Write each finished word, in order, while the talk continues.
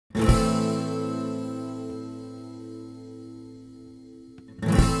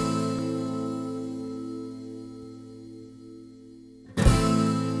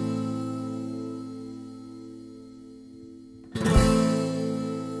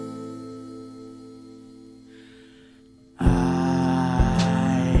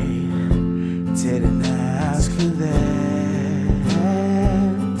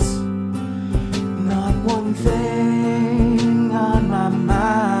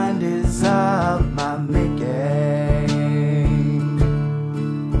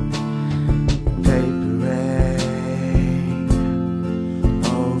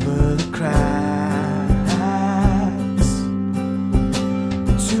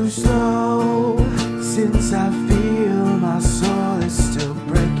too slow, since I feel my soul is still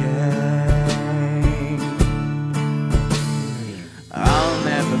breaking. I'll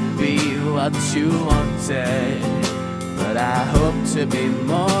never be what you wanted, but I hope to be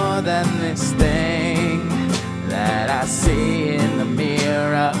more than this thing that I see in the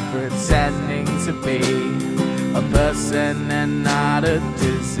mirror, pretending to be a person and not a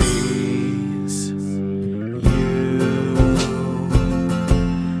disease. You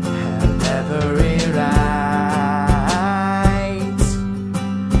have every right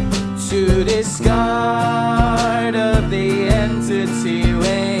to discard of the entity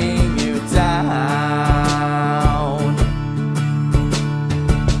weighing you down.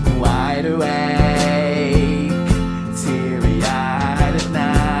 Wide awake, teary-eyed at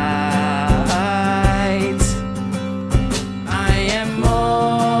night. I am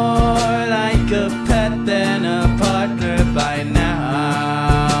more like a pet than a partner by now.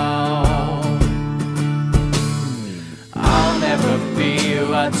 I'll never be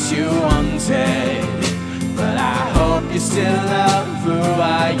what you wanted, but I hope you still love who I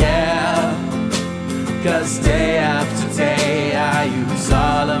am. 'Cause day after day I use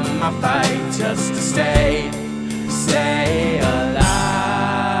all of my fight just to stay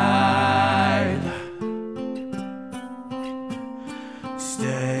alive.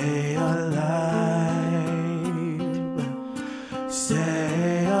 Stay alive.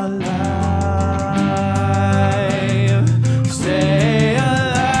 Stay alive. Stay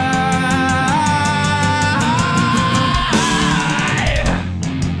alive.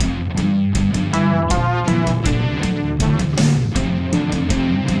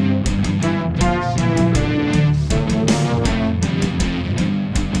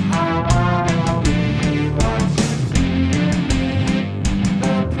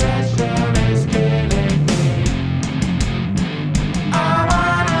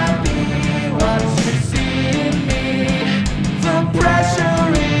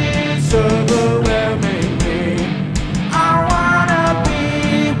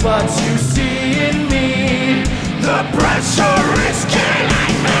 What you see in me, the pressure is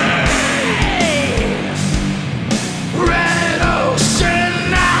killing me. Red ocean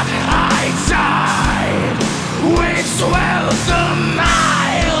at high tide, which swells a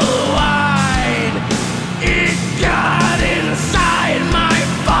mile wide. It got inside my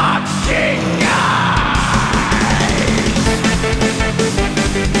fucking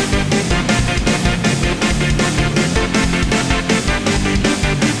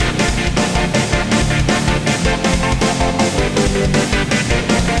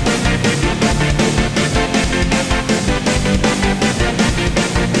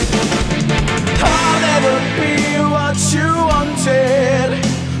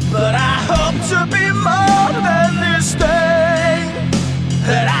but I hope to be more than this thing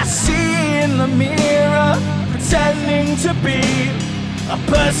that I see in the mirror, pretending to be a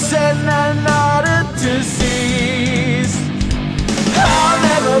person and not a disease. I'll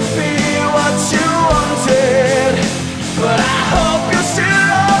never be what you wanted, but I hope